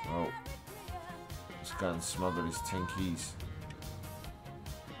 Oh. Let's go and smuggle his 10 keys.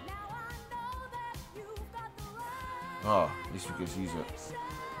 Oh, at least we can use it.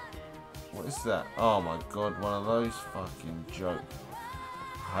 What is that? Oh my god, one of those fucking joke.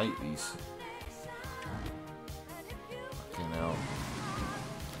 I hate these. Fucking hell.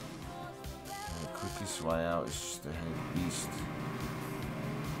 And the quickest way out is just to head east.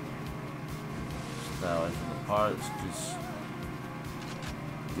 Stay away from the pirates because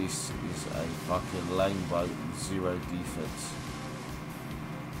this is a fucking lame boat with 0 defense.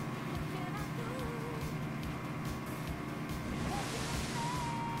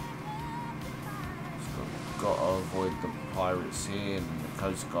 Got to avoid the pirates here and the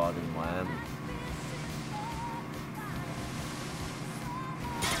Coast Guard in Miami.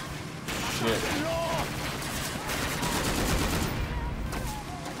 Shit.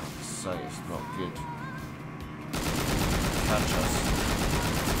 Say it's not good. Catch us.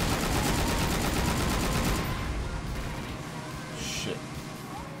 Shit.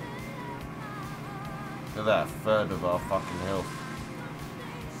 Look at that, 1/3 of our fucking health.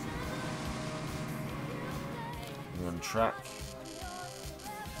 On track.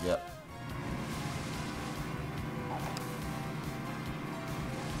 Yep.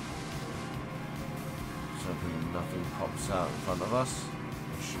 So hopefully nothing pops out in front of us.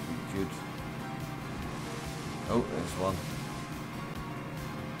 It should be good. Oh, there's one.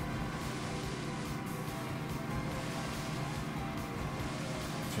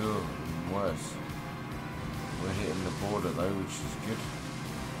 Two of them worse. We're hitting the border though, which is good.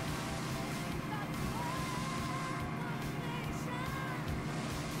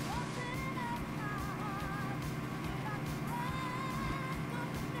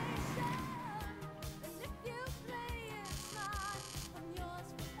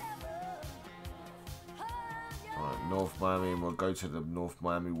 North Miami, and we'll go to the North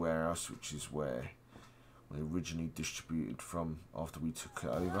Miami warehouse, which is where we originally distributed from after we took it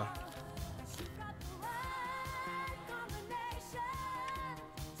over.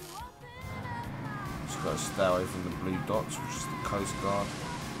 Just got to stay away from the blue dots, which is the Coast Guard.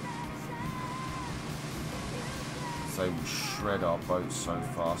 They will shred our boats so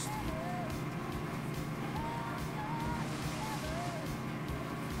fast.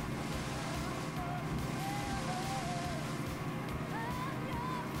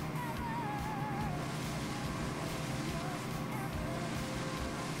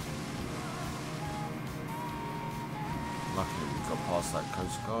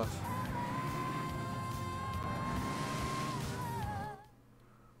 Guard.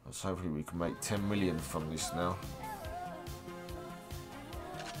 Let's hopefully we can make 10 million from this now.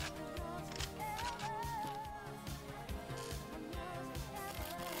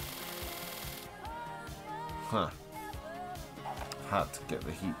 Huh. Had to get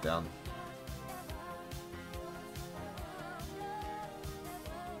the heat down.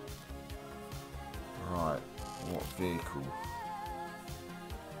 Right, what vehicle?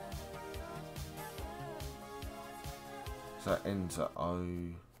 So that ends at O.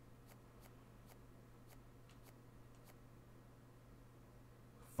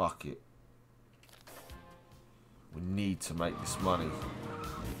 Fuck it. We need to make this money.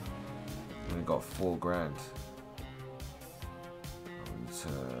 We only got 4 grand. I need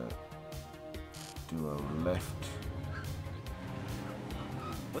to do a left.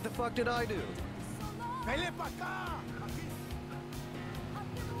 What the fuck did I do?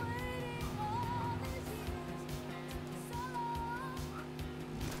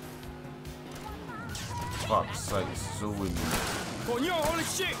 Fuck's sake, this is all we need. Coño, holy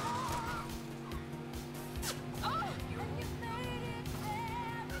shit!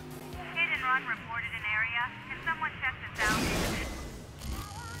 Hit and run reported an area. Can someone check this out?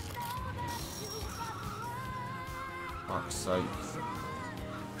 Fuck's sake.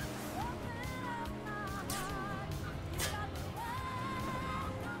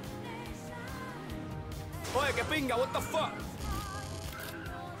 Oye, que pinga, what the fuck?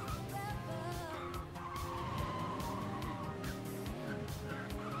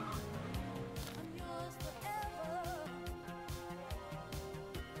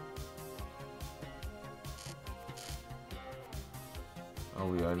 Oh,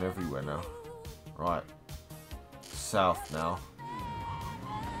 we own everywhere now. Right. South now.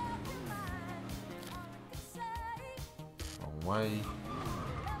 Wrong way.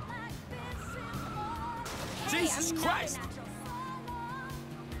 Jesus Christ!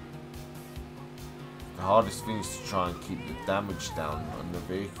 The hardest thing is to try and keep the damage down on the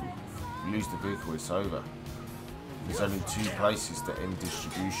vehicle. If you lose the vehicle, it's over. There's only 2 places to end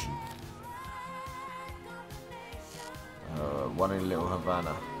distribution. One in Little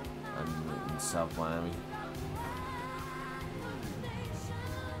Havana and in South Miami.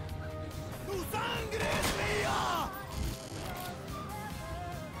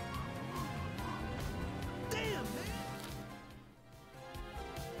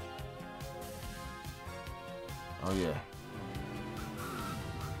 Oh yeah.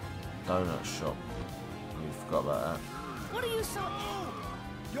 Donut shop. We forgot about that. What are you so...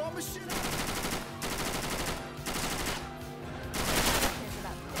 Your machine...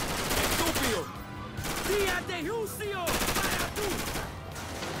 Estúpido! Día de juicio para tú!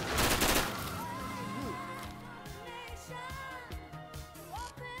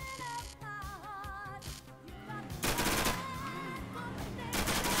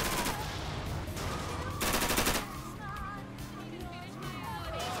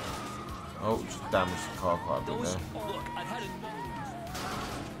 Oh, just damaged the car quite a bit there.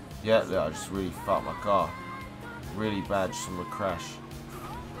 Yeah, look, I just really fucked my car. Really bad just from the crash.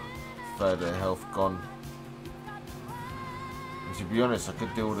 Third of health gone. And to be honest, I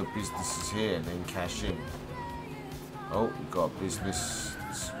could do all the businesses here and then cash in. Oh, we've got a business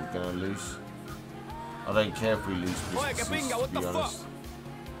we're gonna lose. I don't care if we lose businesses, to be honest.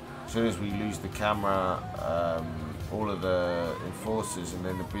 As soon as we lose the camera, all of the enforcers and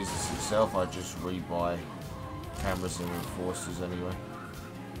then the business itself, I just rebuy cameras and enforcers anyway.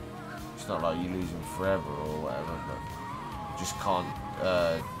 It's not like you lose them forever or whatever, but you just can't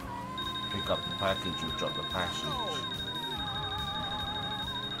pick up the package or drop the package.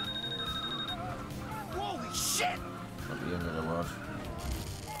 Holy shit! Not the end of the world.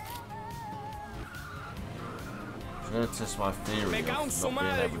 I'm going to test my theory of not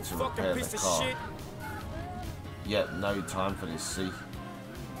being able to repair the car. Yet no time for this, see?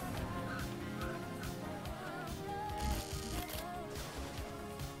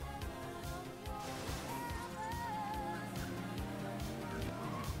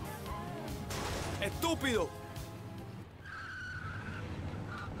 Estúpido!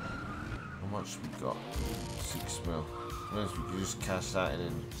 How much we got? 6 mil. I suppose we could just cash that in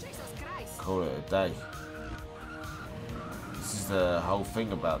and call it a day. This is the whole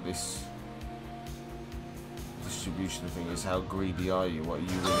thing about this distribution thing, is how greedy are you? What are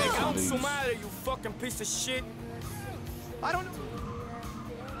you willing to lose? You fucking piece of shit! I don't know.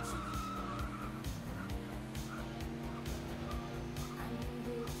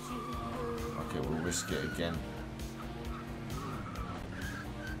 Okay, we'll risk it again.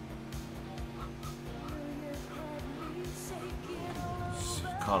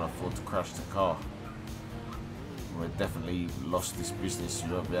 can't afford to crash the car. We definitely lost this business.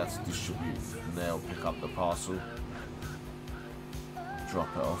 You won't be able to distribute from there or pick up the parcel, drop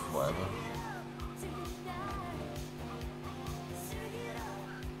it off, whatever.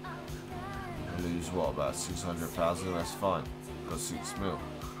 We lose what, about 600,000? That's fine. Got 6 mil.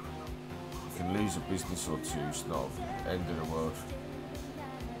 You can lose a business or two. It's not the end of the world.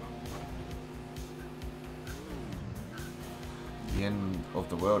 The end of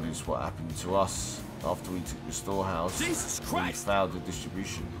the world is what happened to us after we took the storehouse. Jesus Christ! We failed the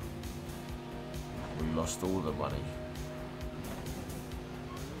distribution. We lost all the money.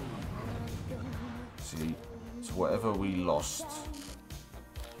 See, so whatever we lost,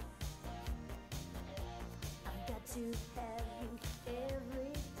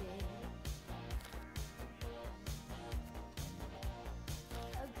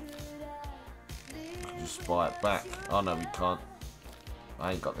 we can just buy it back. Oh no, we can't.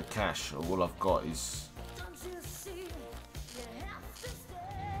 I ain't got the cash. All I've got is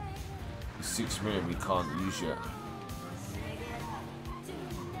 6 million we can't use yet.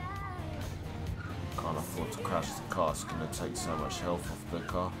 Can't afford to crash the car. It's going to take so much health off the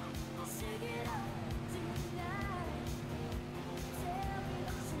car.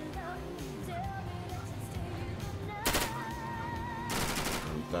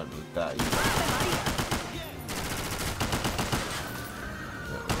 We don't need that either.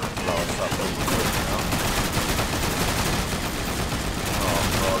 Oh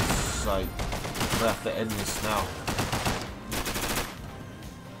God's sake. We have to end this now.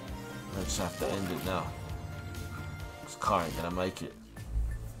 I just have to end it now. This car ain't gonna make it.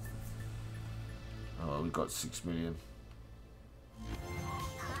 Oh, we got 6 million.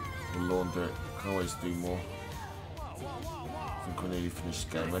 We'll launder it. Can always do more. I think we nearly finished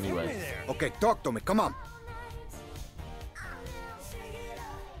the game anyway. Okay, talk to me, come on.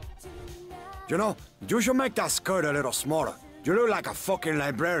 You know, you should make that skirt a little smaller. You look like a fucking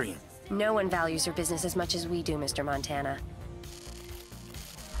librarian. No one values your business as much as we do, Mr. Montana.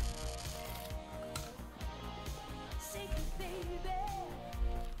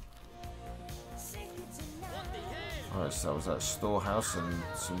 Alright, so that was that storehouse and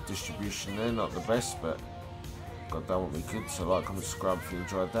some distribution there. Not the best, but got done what we could. So like, comment, subscribe if you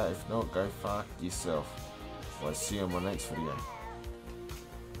enjoyed that. If not, go fuck yourself. Well, I'll see you on my next video.